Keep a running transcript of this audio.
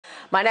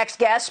My next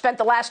guest spent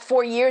the last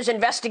 4 years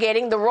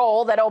investigating the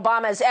role that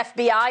Obama's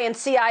FBI and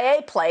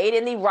CIA played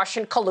in the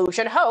Russian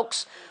collusion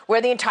hoax, where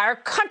the entire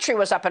country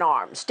was up in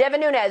arms.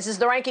 Devin Nunes is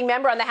the ranking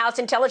member on the House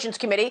Intelligence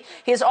Committee.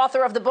 He is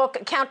author of the book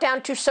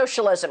Countdown to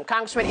Socialism.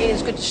 Congressman, it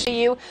is good to see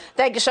you.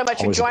 Thank you so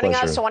much for joining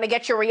us. I want to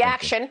get your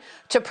reaction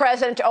to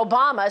President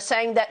Obama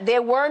saying that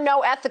there were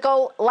no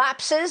ethical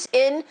lapses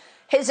in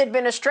his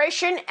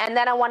administration, and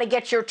then I want to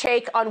get your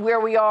take on where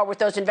we are with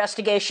those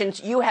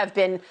investigations you have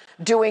been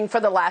doing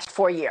for the last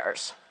 4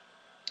 years.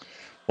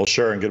 Well,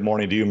 sure, and good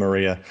morning to you,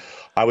 Maria.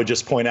 I would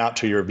just point out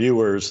to your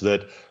viewers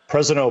that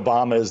President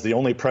Obama is the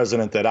only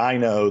president that I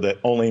know that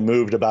only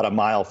moved about a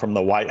mile from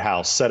the White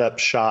House, set up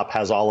shop,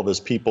 has all of his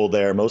people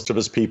there. Most of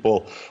his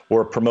people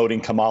were promoting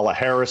Kamala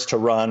Harris to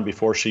run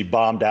before she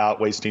bombed out,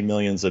 wasting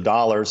millions of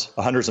dollars,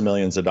 hundreds of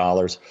millions of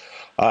dollars.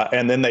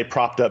 And then they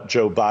propped up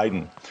Joe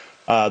Biden.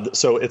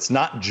 So it's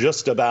not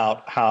just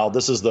about how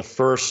this is the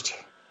first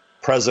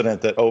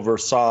president that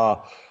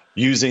oversaw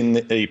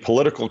using a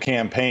political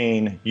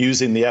campaign,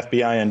 using the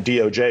FBI and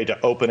DOJ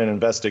to open an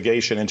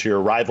investigation into your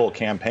rival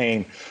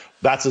campaign.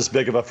 That's as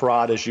big of a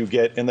fraud as you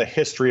get in the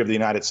history of the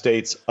United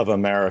States of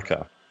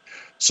America.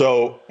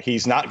 So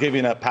he's not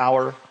giving up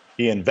power.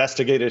 He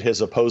investigated his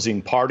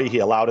opposing party. He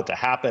allowed it to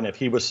happen. If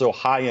he was so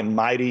high and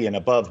mighty and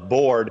above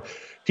board,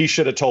 he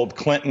should have told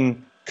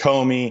Clinton,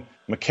 Comey,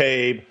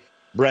 McCabe,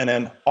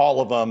 Brennan, all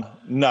of them,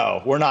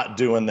 no, we're not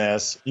doing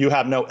this. You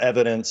have no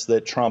evidence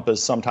that Trump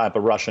is some type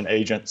of Russian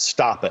agent.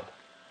 Stop it.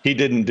 He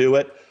didn't do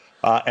it.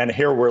 And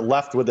here we're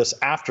left with this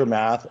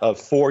aftermath of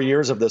 4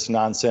 years of this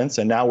nonsense.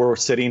 And now we're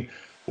sitting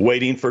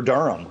waiting for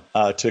Durham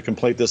to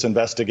complete this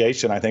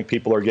investigation. I think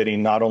people are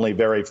getting not only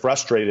very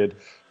frustrated,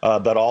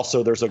 but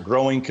also there's a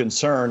growing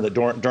concern that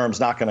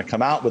Durham's not going to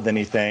come out with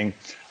anything.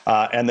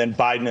 And then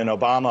Biden and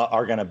Obama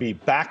are going to be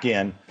back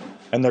in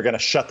and they're going to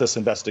shut this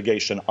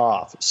investigation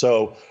off.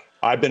 So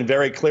I've been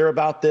very clear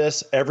about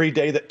this. Every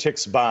day that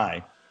ticks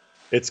by,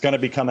 it's going to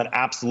become an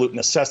absolute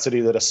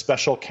necessity that a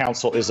special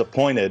counsel is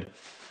appointed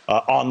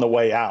on the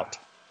way out.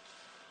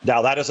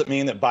 Now, that doesn't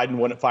mean that Biden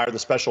wouldn't fire the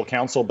special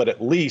counsel, but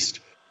at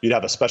least you'd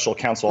have a special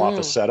counsel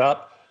office set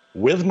up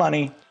with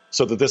money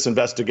so that this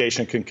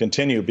investigation can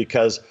continue,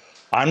 because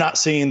I'm not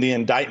seeing the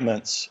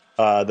indictments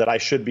that I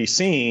should be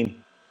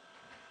seeing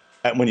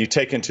when you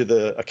take into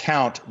the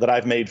account that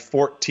I've made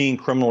 14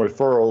 criminal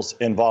referrals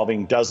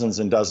involving dozens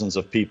and dozens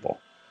of people.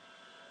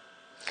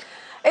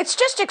 It's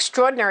just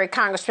extraordinary,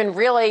 Congressman,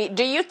 really.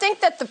 Do you think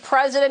that the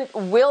president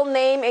will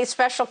name a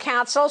special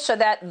counsel so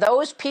that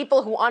those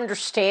people who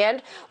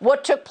understand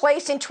what took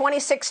place in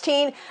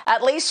 2016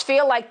 at least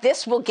feel like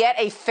this will get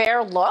a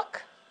fair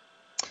look?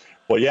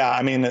 Well, yeah,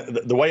 I mean,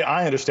 the way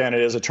I understand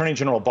it is Attorney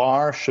General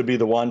Barr should be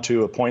the one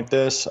to appoint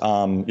this.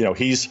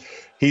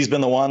 He's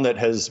been the one that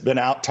has been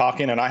out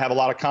talking, and I have a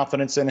lot of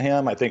confidence in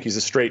him. I think he's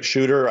a straight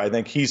shooter. I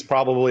think he's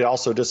probably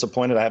also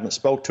disappointed I haven't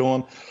spoke to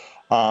him.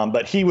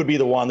 But he would be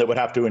the one that would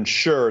have to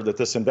ensure that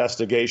this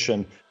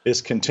investigation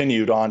is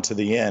continued on to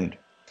the end.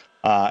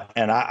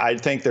 And I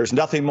think there's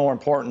nothing more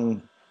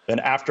important than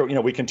after,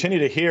 we continue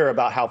to hear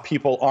about how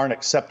people aren't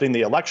accepting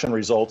the election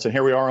results. And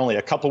here we are only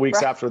a couple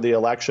weeks after the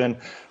election.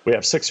 We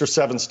have 6 or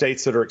 7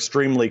 states that are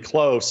extremely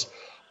close.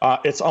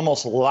 It's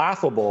almost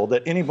laughable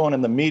that anyone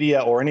in the media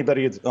or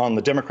anybody on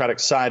the Democratic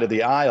side of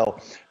the aisle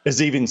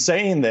is even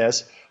saying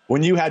this,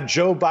 when you had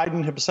Joe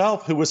Biden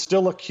himself, who was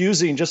still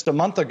accusing just a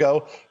month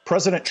ago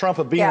President Trump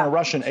of being a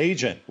Russian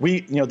agent.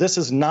 This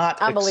is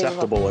not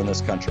acceptable in this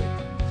country.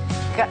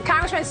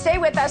 Congressman, stay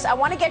with us. I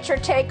want to get your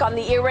take on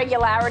the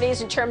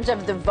irregularities in terms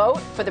of the vote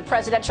for the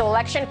presidential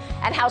election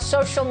and how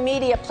social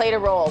media played a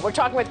role. We're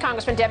talking with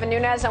Congressman Devin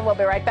Nunes, and we'll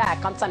be right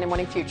back on Sunday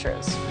Morning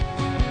Futures.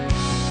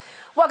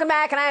 Welcome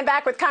back, and I am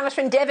back with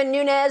Congressman Devin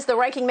Nunes, the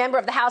ranking member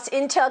of the House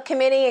Intel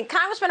Committee. And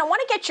Congressman, I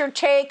want to get your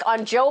take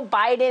on Joe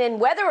Biden and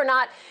whether or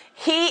not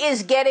he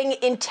is getting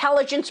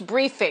intelligence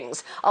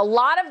briefings. A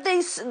lot of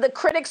the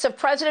critics of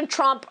President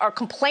Trump are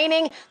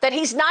complaining that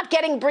he's not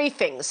getting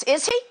briefings.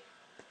 Is he?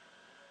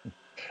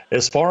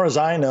 As far as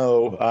I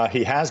know,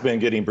 he has been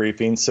getting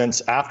briefings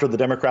since after the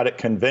Democratic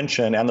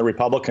convention and the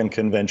Republican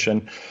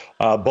convention.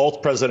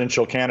 Both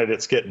presidential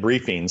candidates get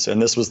briefings.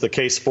 And this was the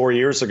case 4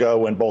 years ago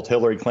when both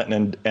Hillary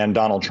Clinton and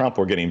Donald Trump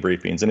were getting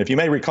briefings. And if you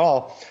may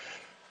recall,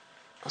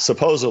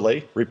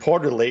 supposedly,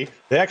 reportedly,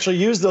 they actually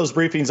used those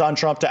briefings on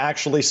Trump to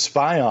actually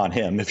spy on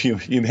him, if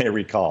you may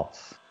recall.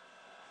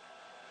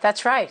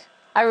 That's right.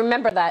 I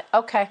remember that.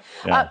 Okay.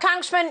 Yeah.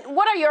 Congressman,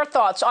 what are your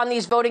thoughts on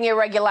these voting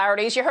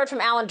irregularities? You heard from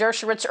Alan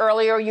Dershowitz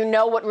earlier. You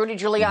know what Rudy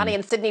Giuliani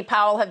and Sidney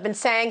Powell have been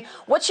saying.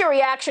 What's your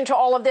reaction to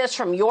all of this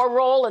from your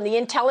role in the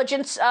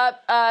Intelligence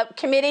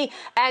Committee?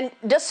 And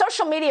does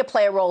social media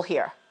play a role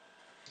here?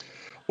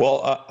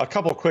 Well, a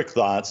couple of quick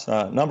thoughts.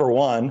 Number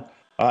one,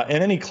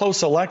 in any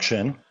close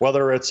election,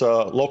 whether it's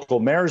a local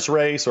mayor's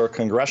race or a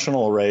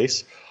congressional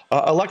race,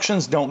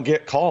 elections don't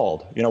get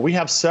called. We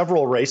have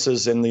several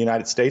races in the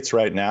United States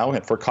right now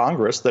for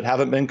Congress that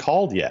haven't been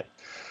called yet.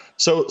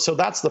 So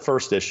that's the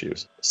first issue.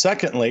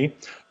 Secondly,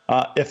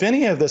 If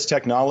any of this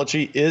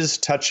technology is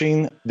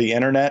touching the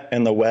internet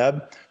and the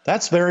web,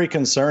 that's very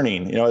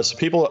concerning. You know, as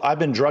people, I've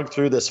been drugged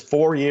through this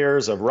 4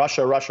 years of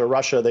Russia, Russia,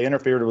 Russia. They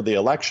interfered with the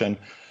election.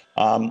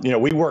 You know,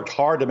 we worked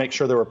hard to make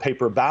sure there were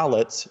paper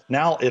ballots.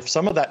 Now, if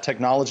some of that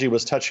technology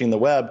was touching the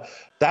web,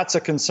 that's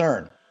a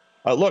concern.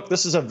 Look,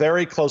 this is a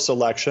very close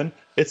election.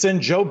 It's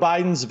in Joe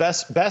Biden's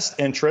best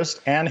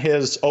interest and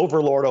his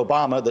overlord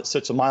Obama that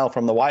sits a mile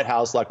from the White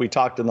House, like we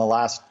talked in the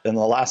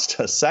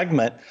last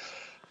segment.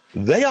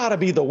 They ought to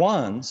be the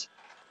ones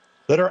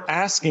that are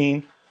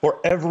asking for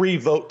every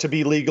vote to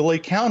be legally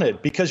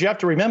counted, because you have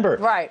to remember,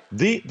 right,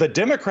 the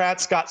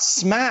Democrats got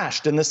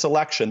smashed in this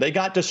election. They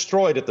got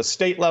destroyed at the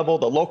state level,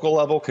 the local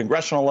level,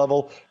 congressional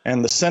level,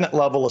 and the Senate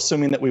level,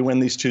 assuming that we win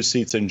these 2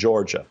 seats in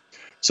Georgia.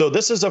 So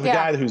this is a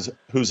guy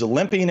who's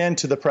limping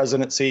into the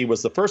presidency,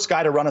 was the first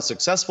guy to run a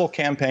successful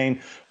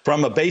campaign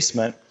from a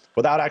basement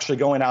without actually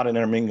going out and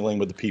intermingling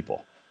with the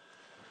people.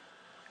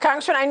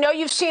 Congressman, I know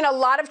you've seen a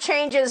lot of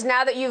changes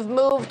now that you've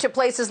moved to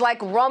places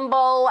like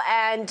Rumble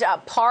and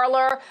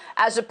Parler,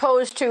 as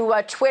opposed to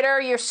Twitter.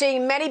 You're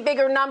seeing many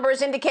bigger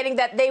numbers indicating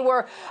that they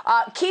were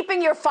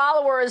keeping your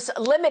followers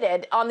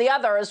limited on the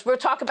others. We'll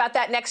talk about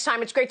that next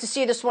time. It's great to see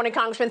you this morning,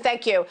 Congressman.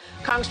 Thank you.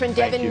 Congressman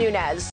Devin Nunes.